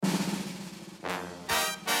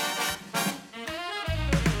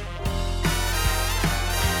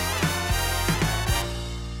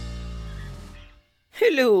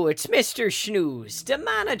Hello, it's Mr. Schnooze, the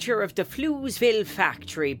manager of the Floozeville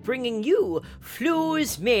factory, bringing you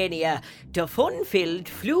Flooze Mania, the fun-filled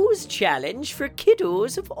Flooze challenge for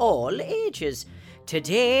kiddos of all ages.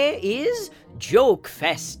 Today is Joke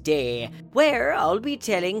Fest Day, where I'll be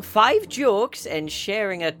telling 5 jokes and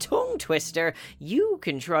sharing a tongue twister you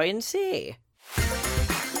can try and say.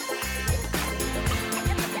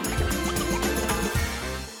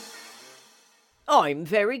 I'm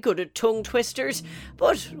very good at tongue twisters,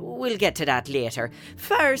 but we'll get to that later.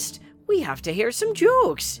 First, we have to hear some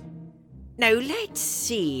jokes. Now, let's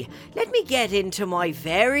see. Let me get into my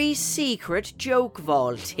very secret joke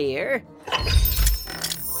vault here.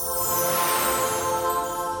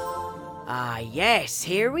 Ah, yes,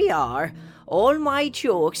 here we are. All my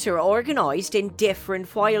jokes are organised in different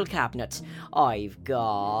file cabinets. I've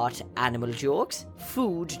got animal jokes,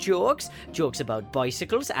 food jokes, jokes about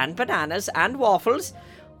bicycles and bananas and waffles.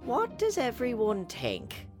 What does everyone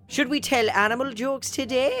think? Should we tell animal jokes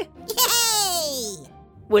today? Yay!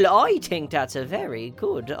 Well, I think that's a very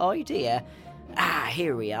good idea. Ah,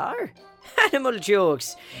 here we are. Animal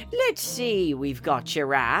jokes. Let's see, we've got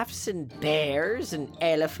giraffes and bears and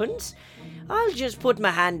elephants. I'll just put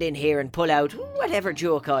my hand in here and pull out whatever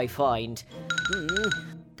joke I find.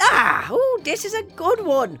 This is a good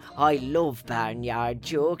one. I love barnyard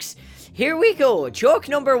jokes. Here we go, joke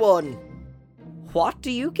number 1. What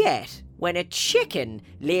do you get when a chicken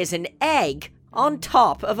lays an egg on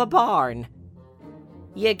top of a barn?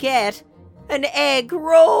 You get an egg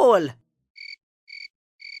roll.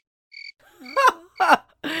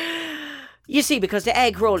 You see, because the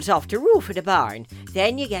egg rolls off the roof of the barn,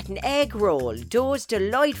 then you get an egg roll. Those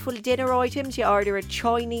delightful dinner items you order at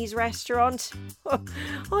Chinese restaurants.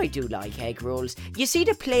 I do like egg rolls. You see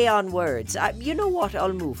the play on words. You know what?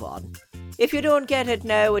 I'll move on. If you don't get it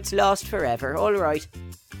now, it's lost forever. All right.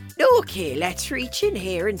 Okay, let's reach in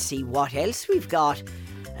here and see what else we've got.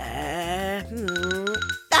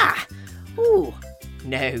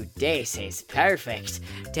 Now this is perfect.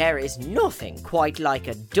 There is nothing quite like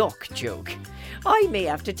a duck joke. I may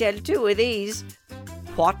have to tell 2 of these.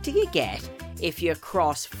 What do you get if you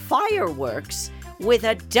cross fireworks with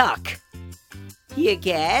a duck? You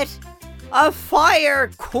get a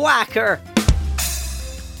firecracker.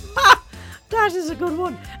 That is a good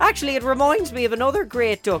one. Actually, it reminds me of another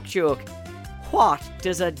great duck joke. What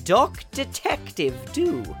does a duck detective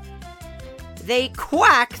do? They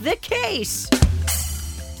quack the case.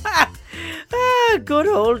 Good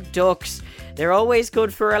old ducks. They're always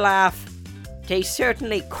good for a laugh. They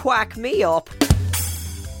certainly quack me up.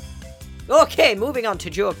 Okay, moving on to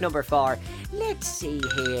joke number 4. Let's see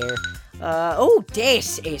here.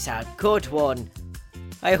 This is a good one.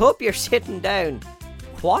 I hope you're sitting down.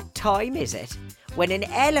 What time is it when an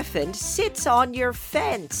elephant sits on your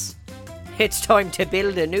fence? It's time to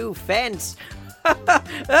build a new fence.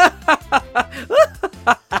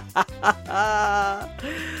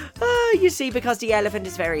 You see, because the elephant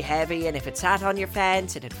is very heavy, and if it sat on your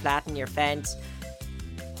fence, it'd flatten your fence.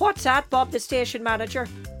 What's that, Bob the station manager?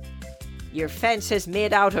 Your fence is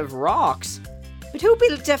made out of rocks. But who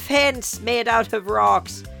built a fence made out of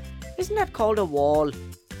rocks? Isn't that called a wall?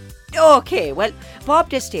 Okay, well,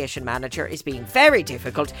 Bob the station manager is being very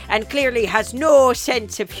difficult and clearly has no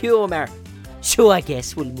sense of humour. So I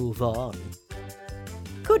guess we'll move on.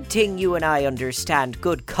 Good thing you and I understand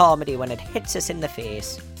good comedy when it hits us in the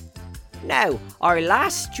face. Now, our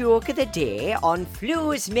last joke of the day on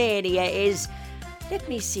Flooze Mania is... Let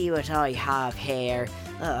me see what I have here.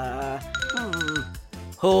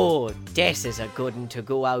 Oh, this is a good one to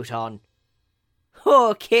go out on.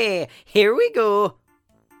 Okay, here we go.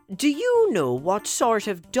 Do you know what sort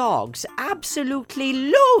of dogs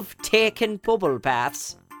absolutely love taking bubble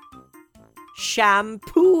baths?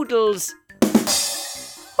 Shampoodles.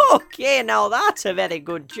 Okay, now that's a very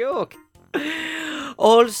good joke.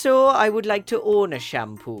 Also, I would like to own a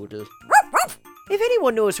shampoodle. If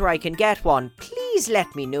anyone knows where I can get one, please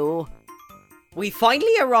let me know. We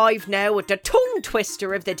finally arrive now at the tongue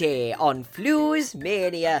twister of the day on Flooze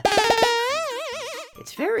Mania.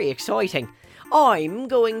 It's very exciting. I'm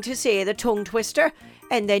going to say the tongue twister,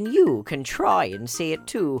 and then you can try and say it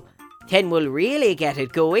too. Then we'll really get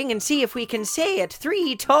it going and see if we can say it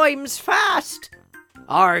 3 times fast.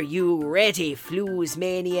 Are you ready, Flooze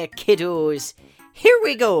Mania kiddos? Here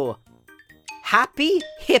we go. Happy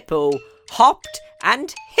Hippo hopped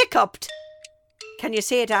and hiccuped. Can you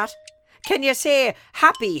say that? Can you say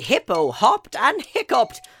Happy Hippo hopped and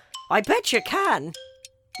hiccuped? I bet you can.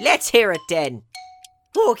 Let's hear it then.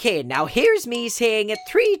 Okay, now here's me saying it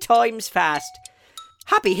 3 times fast.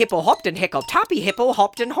 Happy hippo hopped and hiccuped. Happy hippo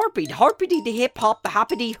hopped and horpied. Horpity de hip hop,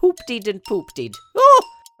 happity hooptied and pooptied. Oh!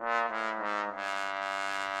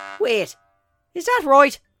 Wait, is that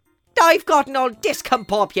right? I've gotten all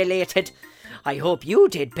discombobulated. I hope you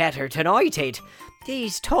did better than I did.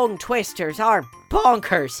 These tongue twisters are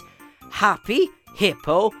bonkers. Happy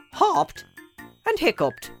hippo hopped and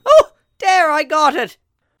hiccuped. Oh, there, I got it.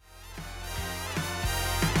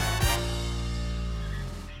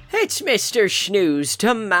 It's Mr. Snooze,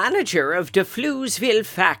 the manager of the Floozeville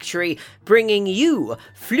factory, bringing you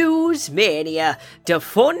Flooze Mania, the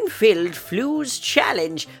fun-filled Flooze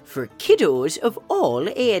challenge for kiddos of all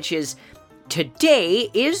ages. Today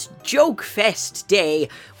is Joke Fest Day,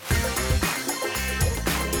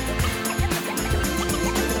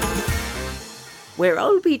 where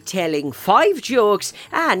I'll be telling 5 jokes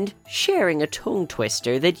and sharing a tongue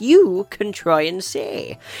twister that you can try and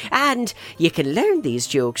say. And you can learn these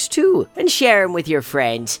jokes too and share them with your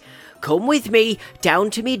friends. Come with me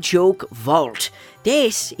down to me joke vault.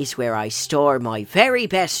 This is where I store my very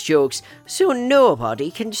best jokes so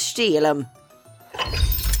nobody can steal them.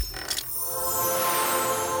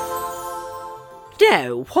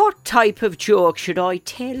 Now, what type of joke should I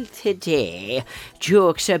tell today?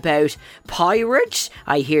 Jokes about pirates?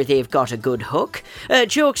 I hear they've got a good hook.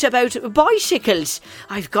 Jokes about bicycles?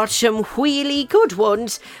 I've got some wheelie good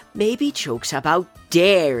ones. Maybe jokes about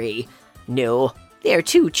dairy? No, they're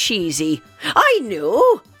too cheesy. I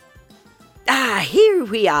know! Here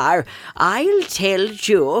we are. I'll tell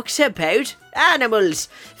jokes about animals.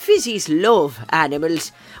 Fizzies love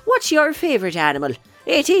animals. What's your favourite animal?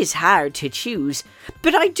 It is hard to choose,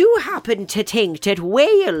 but I do happen to think that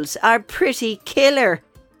whales are pretty killer.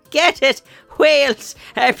 Get it? Whales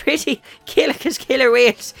are pretty killer, 'cause killer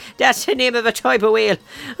whales, that's the name of a type of whale.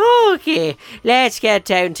 Okay, let's get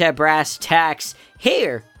down to brass tacks.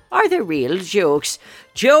 Here are the real jokes.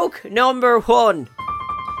 Joke number 1.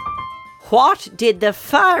 What did the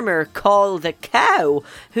farmer call the cow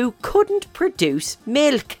who couldn't produce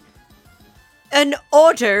milk? An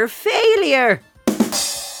utter failure.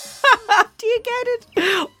 Do you get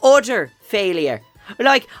it? Utter failure.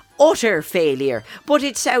 Like utter failure. But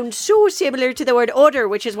it sounds so similar to the word udder,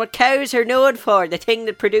 which is what cows are known for, the thing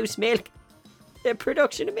that produce milk. The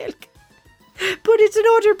production of milk. But it's an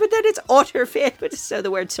udder, but then it's utter failure. But so the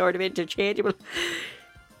word's sort of interchangeable.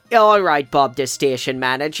 Alright, Bob, the station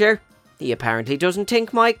manager. He apparently doesn't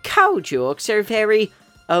think my cow jokes are very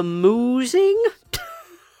amusing.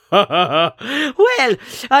 Well,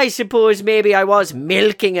 I suppose maybe I was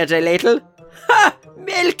milking it a little. Ha!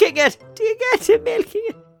 Milking it! Do you get it, milking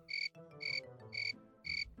it?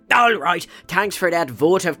 Alright, thanks for that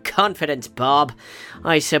vote of confidence, Bob.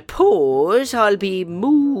 I suppose I'll be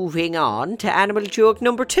moving on to animal joke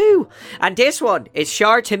number 2. And this one is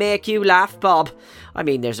sure to make you laugh, Bob. I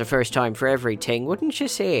mean, there's a first time for everything, wouldn't you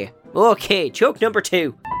say? Okay, joke number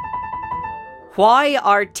 2. Why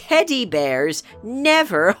are teddy bears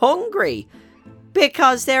never hungry?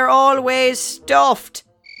 Because they're always stuffed.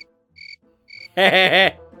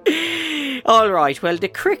 Alright, well, the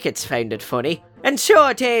crickets found it funny. And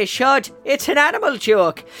so they should. It's an animal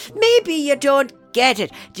joke. Maybe you don't get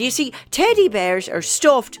it. Do you see, teddy bears are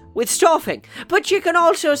stuffed with stuffing. But you can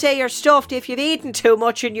also say you're stuffed if you've eaten too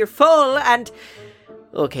much and you're full and...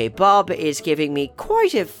 Okay, Bob is giving me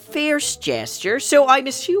quite a fierce gesture, so I'm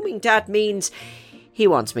assuming that means he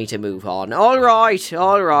wants me to move on. Alright.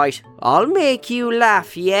 I'll make you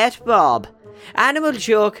laugh yet, Bob. Animal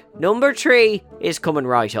joke number 3 is coming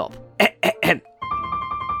right up.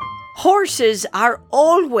 Horses are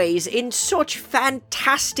always in such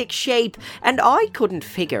fantastic shape, and I couldn't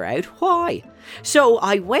figure out why. So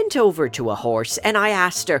I went over to a horse and I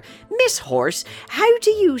asked her, "Miss Horse, how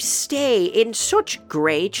do you stay in such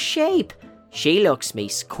great shape?" She looks me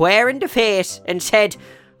square in the face and said,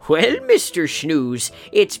 "Well, Mr. Snooze,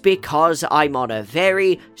 it's because I'm on a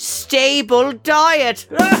very stable diet."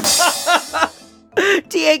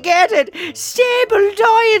 Do you get it? Stable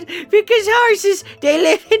diet, because horses, they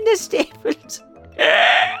live in the stables.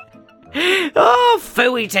 Oh,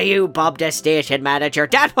 phooey to you, Bob the station manager.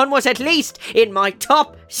 That one was at least in my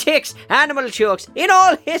top 6 animal jokes in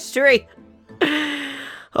all history.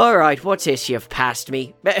 Alright, what's this you've passed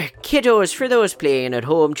me? Kiddos, for those playing at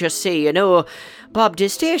home, just so you know, Bob the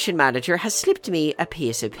station manager has slipped me a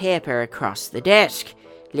piece of paper across the desk.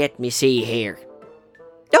 Let me see here.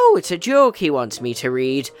 Oh, it's a joke he wants me to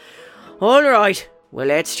read. Alright, well,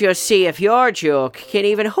 let's just see if your joke can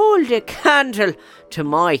even hold a candle to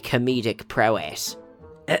my comedic prowess.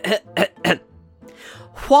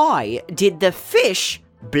 Why did the fish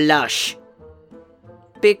blush?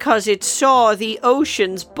 Because it saw the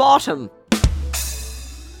ocean's bottom.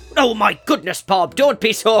 Oh my goodness, Bob, don't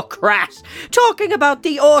be so crass. Talking about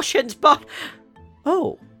the ocean's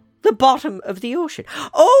Oh, the bottom of the ocean.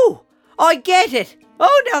 Oh, I get it.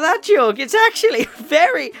 Oh, now that joke, it's actually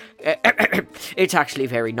very... it's actually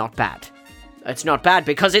very not bad. It's not bad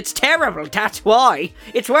because it's terrible, that's why.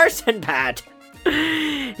 It's worse than bad.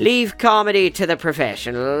 Leave comedy to the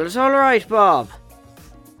professionals. All right, Bob.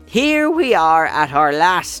 Here we are at our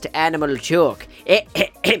last animal joke.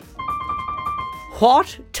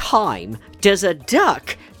 What time does a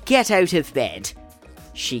duck get out of bed?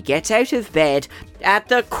 She gets out of bed at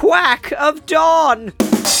the quack of dawn.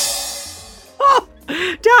 Oh,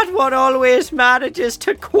 that one always manages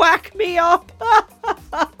to quack me up.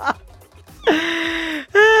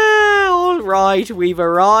 All right, we've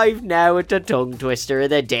arrived now at the tongue twister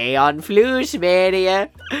of the day on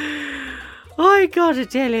Floozemania. I gotta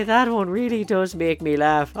tell you, that one really does make me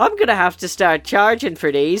laugh. I'm gonna have to start charging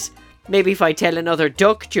for these. Maybe if I tell another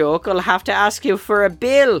duck joke, I'll have to ask you for a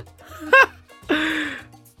bill.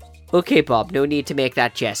 Okay, Bob, no need to make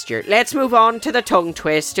that gesture. Let's move on to the tongue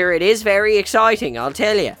twister. It is very exciting, I'll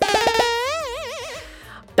tell you.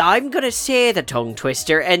 I'm gonna say the tongue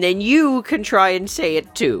twister, and then you can try and say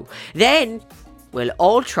it too. Then we'll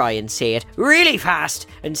all try and say it really fast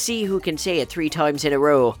and see who can say it 3 times in a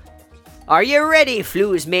row. Are you ready,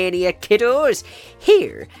 Floozemania kiddos?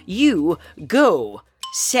 Here you go.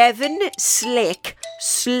 7 slick,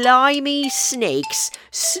 slimy snakes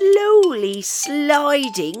slowly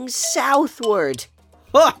sliding southward.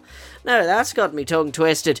 Oh, now that's got me tongue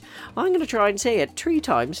twisted. I'm going to try and say it 3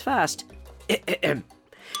 times fast.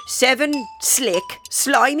 7 slick,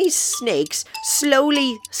 slimy snakes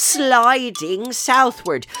slowly sliding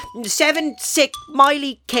southward. 7 sick,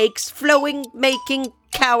 miley cakes flowing, making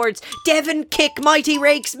cowards. Devon kick mighty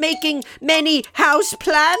rakes, making many house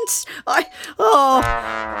plants. I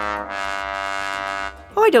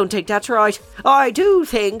don't think that's right. I do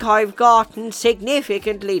think I've gotten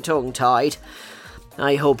significantly tongue-tied.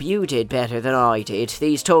 I hope you did better than I did.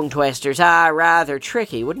 These tongue twisters are rather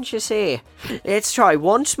tricky, wouldn't you say? Let's try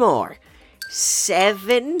once more.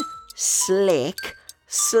 7 slick,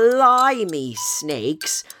 slimy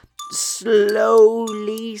snakes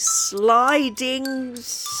slowly sliding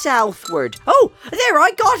southward. Oh, there,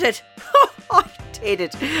 I got it. I did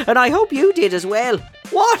it. And I hope you did as well.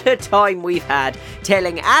 What a time we've had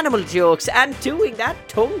telling animal jokes and doing that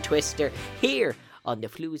tongue twister here on the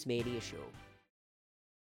Floozemania Show.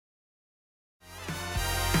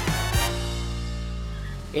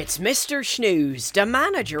 It's Mr. Snooze, the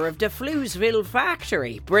manager of the Floozeville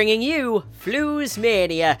factory, bringing you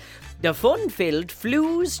Floozemania, the fun-filled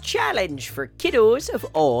Flooz challenge for kiddos of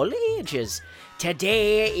all ages.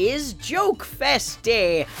 Today is Joke Fest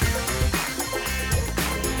Day.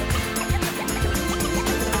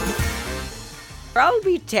 I'll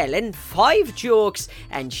be telling 5 jokes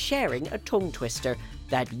and sharing a tongue twister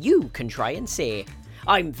that you can try and say.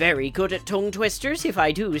 I'm very good at tongue twisters, if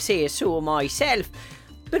I do say so myself,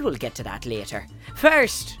 but we'll get to that later.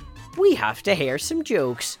 First, we have to hear some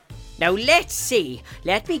jokes. Now let's see.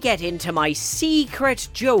 Let me get into my secret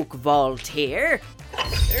joke vault here.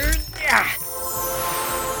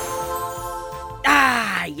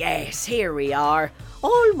 Yes, here we are.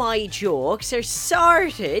 All my jokes are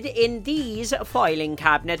sorted in these filing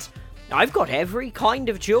cabinets. I've got every kind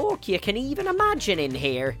of joke you can even imagine in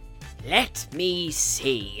here. Let me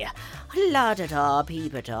see. La-da-da,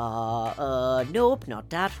 peep-a-da. Nope, not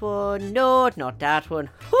that one. No, not that one.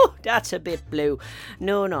 Oh, that's a bit blue.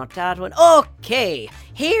 No, not that one. Okay,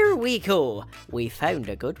 here we go. We found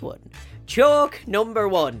a good one. Joke number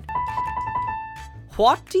 1.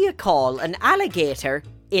 What do you call an alligator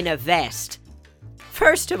in a vest?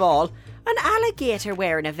 First of all, an alligator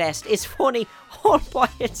wearing a vest is funny all by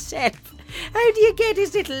itself. How do you get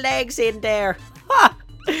his little legs in there? Ha!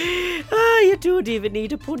 You don't even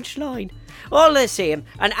need a punchline. All the same,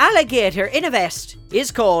 an alligator in a vest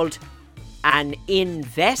is called an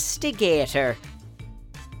investigator.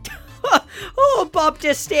 Oh, Bob,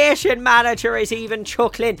 the station manager is even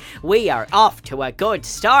chuckling. We are off to a good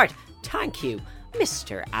start. Thank you,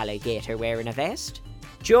 Mr. Alligator wearing a vest.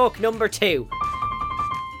 Joke number 2.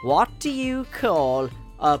 What do you call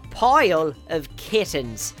a pile of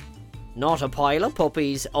kittens? Not a pile of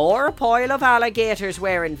puppies or a pile of alligators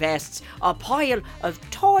wearing vests. A pile of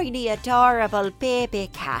tiny, adorable baby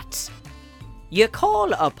cats. You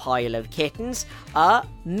call a pile of kittens a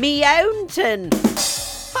meountain.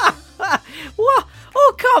 What?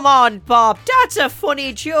 Oh, come on, Bob. That's a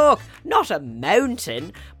funny joke. Not a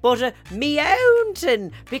mountain, but a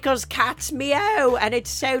meountain. Because cats meow and it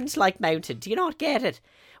sounds like mountain. Do you not get it?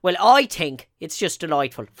 Well, I think it's just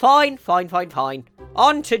delightful. Fine.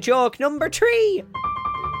 On to joke number 3.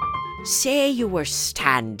 Say you were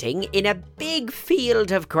standing in a big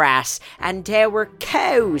field of grass and there were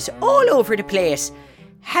cows all over the place.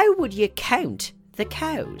 How would you count the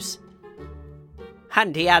cows?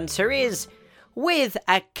 And the answer is with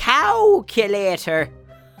a calculator.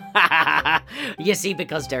 You see,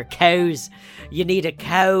 because they're cows, you need a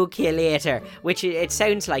calculator, which it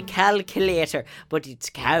sounds like calculator, but it's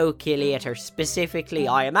calculator specifically,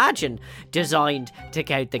 I imagine, designed to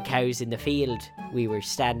count the cows in the field we were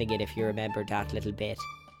standing in, if you remember that little bit.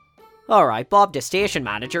 Alright, Bob the station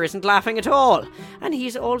manager isn't laughing at all, and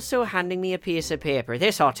he's also handing me a piece of paper.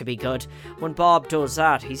 This ought to be good. When Bob does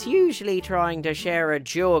that, he's usually trying to share a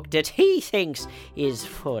joke that he thinks is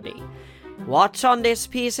funny. What's on this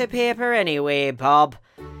piece of paper anyway, Bob?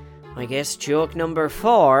 I guess joke number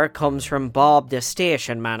 4 comes from Bob the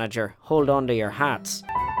station manager. Hold on to your hats.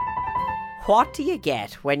 What do you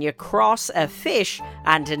get when you cross a fish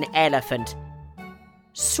and an elephant?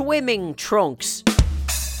 Swimming trunks.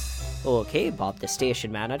 Okay, Bob the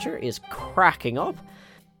station manager is cracking up.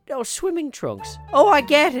 Oh, swimming trunks. Oh, I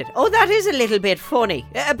get it. Oh, that is a little bit funny.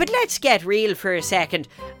 But let's get real for a second.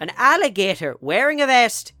 An alligator wearing a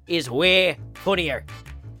vest is way funnier.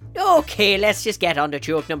 Okay, let's just get on to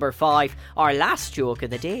joke number 5, our last joke of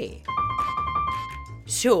the day.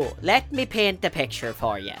 So, let me paint the picture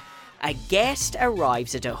for you. A guest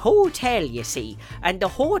arrives at a hotel, you see, and the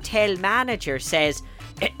hotel manager says,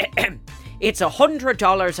 it's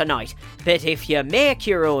 $100 a night, but if you make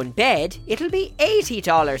your own bed, it'll be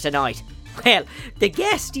 $80 a night. Well, the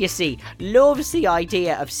guest, you see, loves the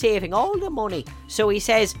idea of saving all the money, so he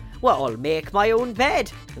says, well, I'll make my own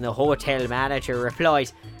bed. And the hotel manager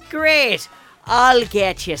replies, great, I'll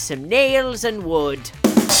get you some nails and wood.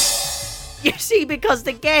 You see, because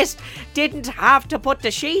the guest didn't have to put the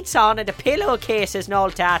sheets on and the pillowcases and all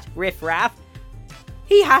that riff-raff,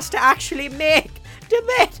 he has to actually make the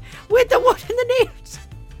bed with the wood and the nails.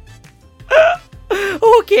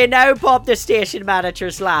 Okay, now Bob the station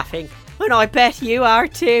manager's laughing, and I bet you are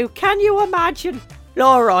too. Can you imagine?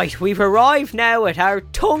 Alright, we've arrived now at our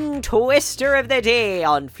tongue twister of the day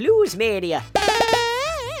on Floozemania.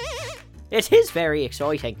 It is very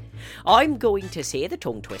exciting. I'm going to say the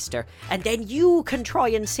tongue twister, and then you can try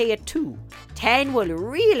and say it too. 10 will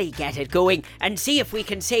really get it going, and see if we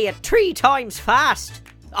can say it 3 times fast.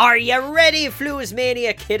 Are you ready,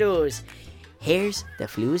 Floozemania kiddos? Here's the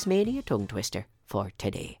Floozemania tongue twister for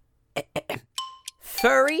today.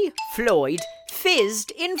 Furry Floyd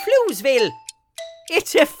fizzed in Floozeville.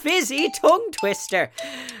 It's a fizzy tongue twister.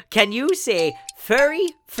 Can you say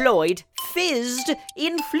Furry Floyd fizzed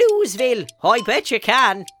in Floozeville? I bet you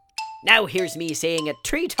can. Now here's me saying it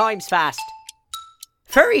 3 times fast.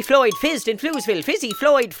 Furry Floyd fizzed in Floozeville. Fizzy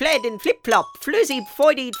Floyd fled in flip-flop. Flizzy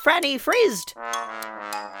Floydied Franny frizzed.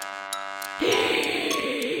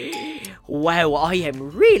 Wow, I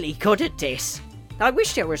am really good at this. I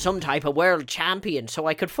wish there were some type of world champion so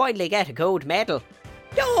I could finally get a gold medal.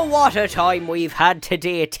 Oh, what a time we've had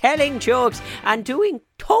today telling jokes and doing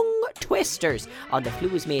tongue twisters on the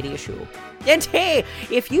Floozemania show. And hey,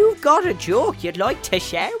 if you've got a joke you'd like to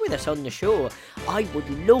share with us on the show, I would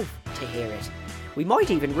love to hear it. We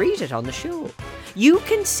might even read it on the show. You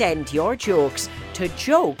can send your jokes to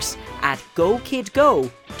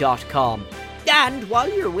jokes@gokidgo.com. And while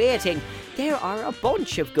you're waiting, there are a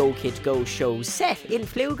bunch of Go Kid Go shows set in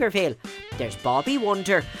Pflugerville. There's Bobby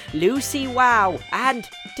Wonder, Lucy Wow, and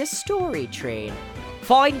The Story Train.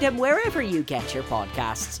 Find them wherever you get your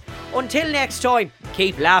podcasts. Until next time,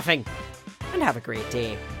 keep laughing and have a great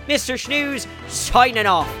day. Mr. Snooze signing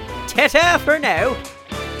off. Ta-ta for now.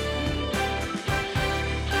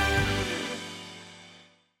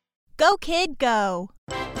 Go Kid Go!